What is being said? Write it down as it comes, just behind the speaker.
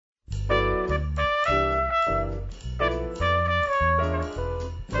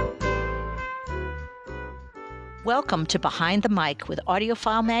Welcome to Behind the Mic with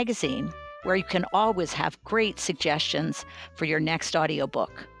AudioFile Magazine, where you can always have great suggestions for your next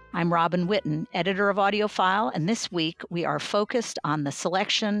audiobook. I'm Robin Whitten, editor of AudioFile, and this week we are focused on the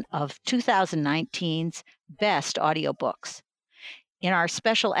selection of 2019's best audiobooks. In our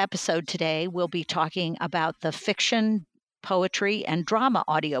special episode today, we'll be talking about the fiction, poetry, and drama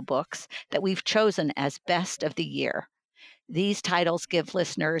audiobooks that we've chosen as best of the year. These titles give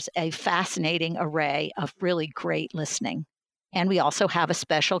listeners a fascinating array of really great listening. And we also have a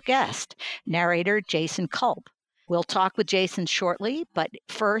special guest, narrator Jason Culp. We'll talk with Jason shortly, but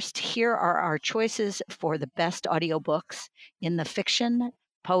first, here are our choices for the best audiobooks in the fiction,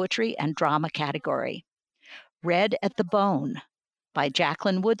 poetry, and drama category. Red at the Bone by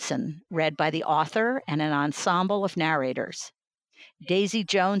Jacqueline Woodson, read by the author and an ensemble of narrators. Daisy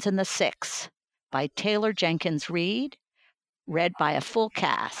Jones and the Six by Taylor Jenkins Reid, read by a full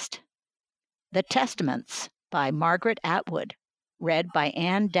cast. The Testaments by Margaret Atwood, read by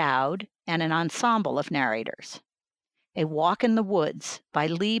Anne Dowd and an ensemble of narrators. A Walk in the Woods by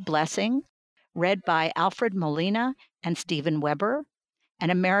Lee Blessing, read by Alfred Molina and Stephen Weber. An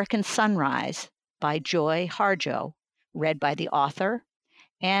American Sunrise by Joy Harjo, read by the author.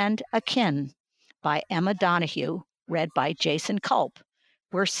 And Akin by Emma Donoghue, read by Jason Culp.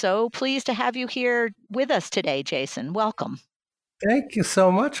 We're so pleased to have you here with us today, Jason. Welcome. Thank you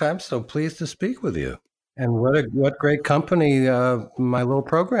so much. I'm so pleased to speak with you. And what great company my little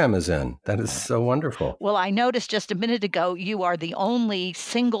program is in. That is so wonderful. Well, I noticed just a minute ago you are the only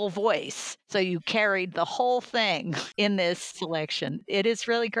single voice, so you carried the whole thing in this selection. It is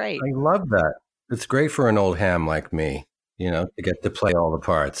really great. I love that. It's great for an old ham like me, to get to play all the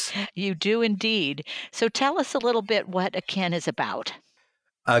parts. You do indeed. So tell us a little bit what Akin is about.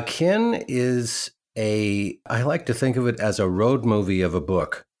 Akin is I like to think of it as a road movie of a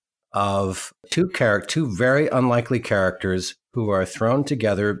book of two very unlikely characters who are thrown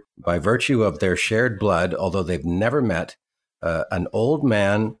together by virtue of their shared blood, although they've never met. An old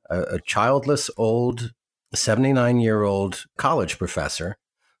man, a childless old 79-year-old college professor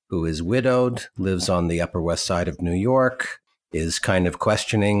who is widowed, lives on the Upper West Side of New York, is kind of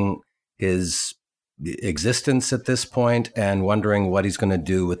questioning his existence at this point and wondering what he's going to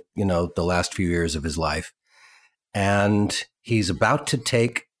do with, the last few years of his life. And he's about to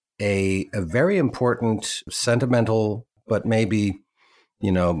take a very important, sentimental, but maybe,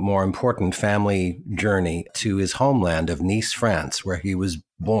 more important family journey to his homeland of Nice, France, where he was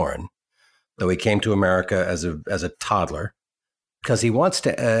born, though he came to America as a toddler, because he wants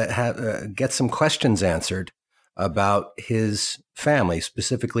to get some questions answered about his family,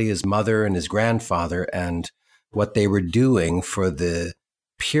 specifically his mother and his grandfather, and what they were doing for the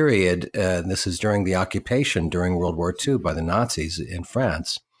period. This is during the occupation during World War II by the Nazis in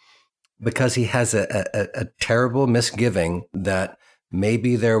France, because he has a terrible misgiving that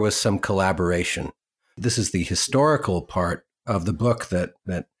maybe there was some collaboration. This is the historical part of the book that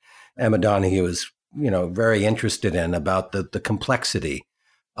Emma Donoghue is, very interested in, about the complexity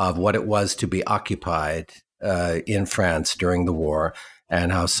of what it was to be occupied in France during the war,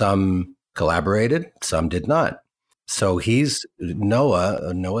 and how some collaborated, some did not. So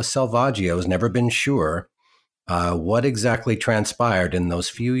Noah Salvaggio has never been sure what exactly transpired in those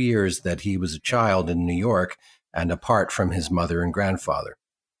few years that he was a child in New York and apart from his mother and grandfather.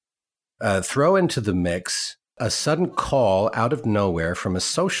 Throw into the mix a sudden call out of nowhere from a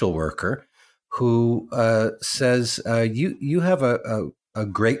social worker who says, you have a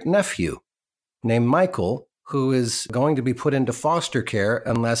great nephew named Michael who is going to be put into foster care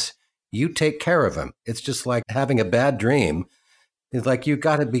unless you take care of him. It's just like having a bad dream. It's like, you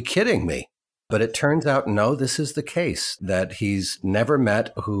got to be kidding me. But it turns out, no, this is the case, that he's never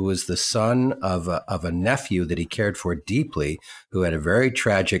met, who is the son of a nephew that he cared for deeply, who had a very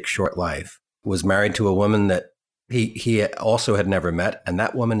tragic short life, was married to a woman that he also had never met. And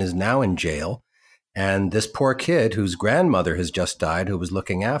that woman is now in jail. And this poor kid whose grandmother has just died, who was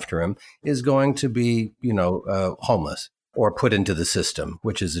looking after him, is going to be, homeless or put into the system,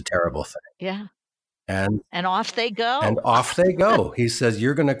 which is a terrible thing. Yeah. And off they go. And off they go. He says,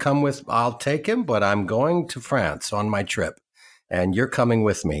 you're going to come with, I'll take him, but I'm going to France on my trip. And you're coming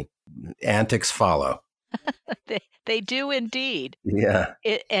with me. Antics follow. They do indeed. Yeah.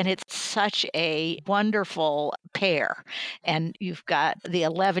 And it's such a wonderful pair. And you've got the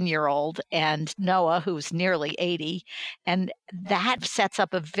 11-year-old and Noah, who's nearly 80. And that sets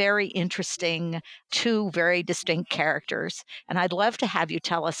up a very interesting, two very distinct characters. And I'd love to have you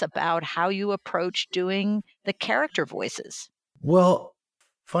tell us about how you approach doing the character voices. Well,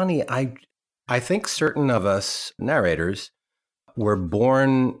 funny, I think certain of us narrators were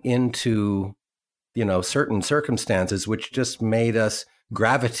born into certain circumstances, which just made us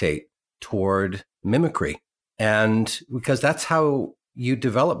gravitate toward mimicry. And because that's how you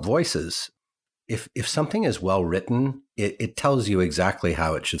develop voices. If something is well written, it tells you exactly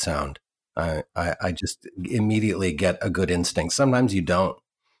how it should sound. I just immediately get a good instinct. Sometimes you don't.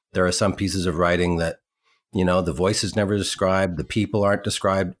 There are some pieces of writing that, the voice is never described, the people aren't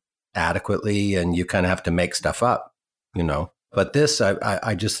described adequately, and you kind of have to make stuff up. But this,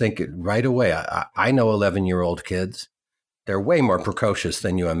 I just think right away. I know 11-year-old kids. They're way more precocious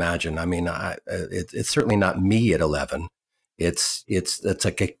than you imagine. I mean, it's certainly not me at 11. It's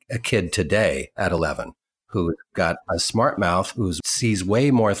like a kid today at 11 who's got a smart mouth, who sees way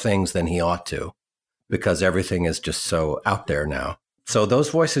more things than he ought to, because everything is just so out there now. So those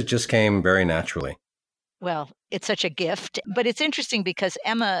voices just came very naturally. Well, it's such a gift, but it's interesting because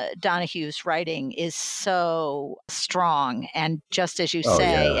Emma Donahue's writing is so strong, and just as you Oh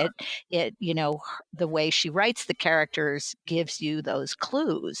say, yeah, the way she writes the characters gives you those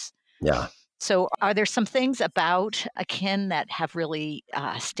clues. yeah, So, are there some things about Akin that have really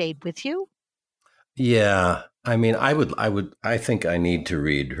stayed with you? yeah. I mean, I think I need to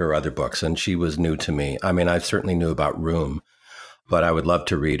read her other books, and she was new to me. I mean, I certainly knew about Room, but I would love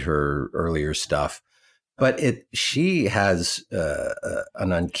to read her earlier stuff. But she has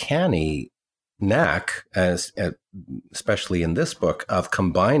an uncanny knack, especially in this book, of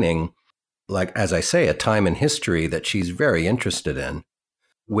combining, like as I say, a time in history that she's very interested in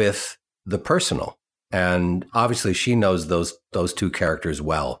with the personal. And obviously, she knows those two characters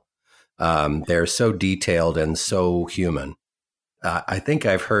well. They're so detailed and so human. I think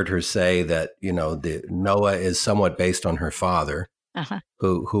I've heard her say that the Noah is somewhat based on her father, Uh-huh.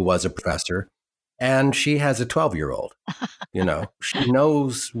 who was a professor, and she has a 12-year-old. She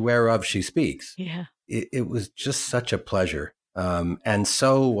knows whereof she speaks. Yeah. It was just such a pleasure. And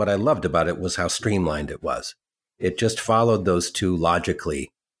so what I loved about it was how streamlined it was. It just followed those two logically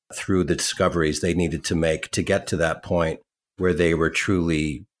through the discoveries they needed to make to get to that point where they were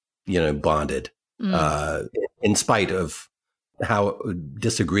truly, bonded, Mm, uh, in spite of how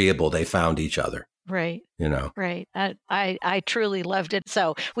disagreeable they found each other, right. you know. Right. I truly loved it.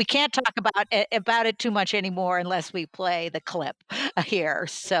 So we can't talk about it too much anymore unless we play the clip here.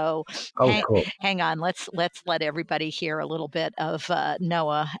 So Oh, hang cool. hang on. Let's let everybody hear a little bit of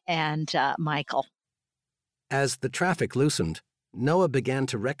Noah and Michael. As the traffic loosened, Noah began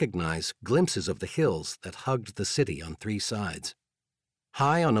to recognize glimpses of the hills that hugged the city on three sides.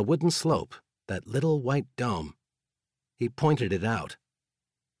 High on a wooden slope, that little white dome. He pointed it out.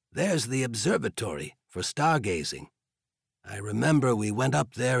 "There's the observatory for stargazing. I remember we went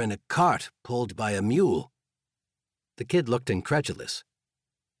up there in a cart pulled by a mule." The kid looked incredulous.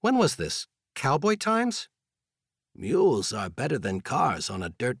 "When was this? Cowboy times?" "Mules are better than cars on a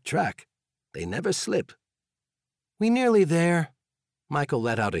dirt track. They never slip." "We nearly there." Michael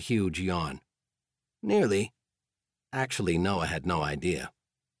let out a huge yawn. "Nearly." Actually, Noah had no idea.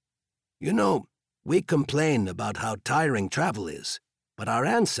 "You know, we complain about how tiring travel is, but our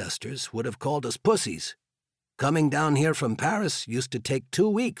ancestors would have called us pussies. Coming down here from Paris used to take 2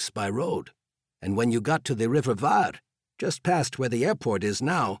 weeks by road, and when you got to the River Var, just past where the airport is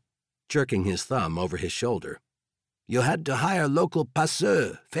now," jerking his thumb over his shoulder, "you had to hire local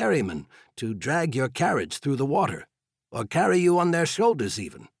passeurs, ferrymen, to drag your carriage through the water, or carry you on their shoulders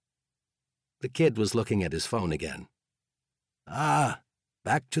even." The kid was looking at his phone again. "Ah,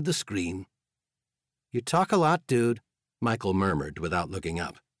 back to the screen." "You talk a lot, dude," Michael murmured without looking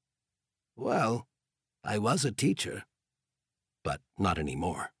up. "Well, I was a teacher, but not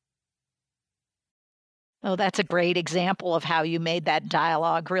anymore." Oh, that's a great example of how you made that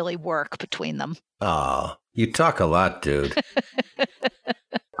dialogue really work between them. Oh, you talk a lot, dude.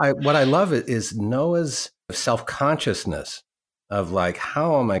 What I love is Noah's self-consciousness of like,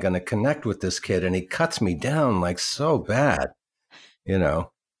 how am I going to connect with this kid? And he cuts me down like so bad, you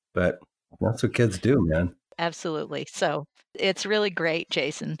know. But that's what kids do, man. Absolutely. So it's really great,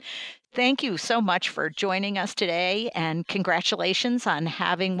 Jason. Thank you so much for joining us today, and congratulations on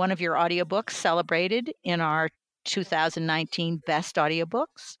having one of your audiobooks celebrated in our 2019 Best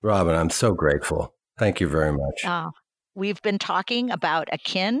Audiobooks. Robin, I'm so grateful. Thank you very much. Uh, we've been talking about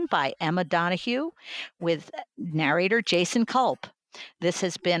Akin by Emma Donahue with narrator Jason Culp. This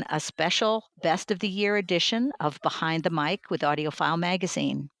has been a special Best of the Year edition of Behind the Mic with AudioFile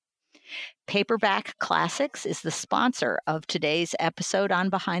Magazine. Paperback Classics is the sponsor of today's episode on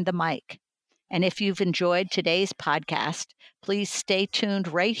Behind the Mic. And if you've enjoyed today's podcast, please stay tuned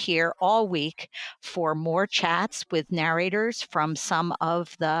right here all week for more chats with narrators from some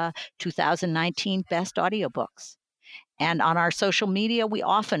of the 2019 best audiobooks. And on our social media, we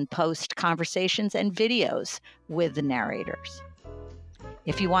often post conversations and videos with the narrators.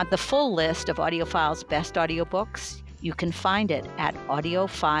 If you want the full list of AudioFile's best audiobooks, you can find it at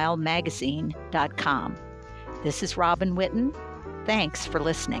audiofilemagazine.com. This is Robin Whitten. Thanks for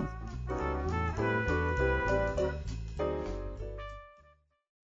listening.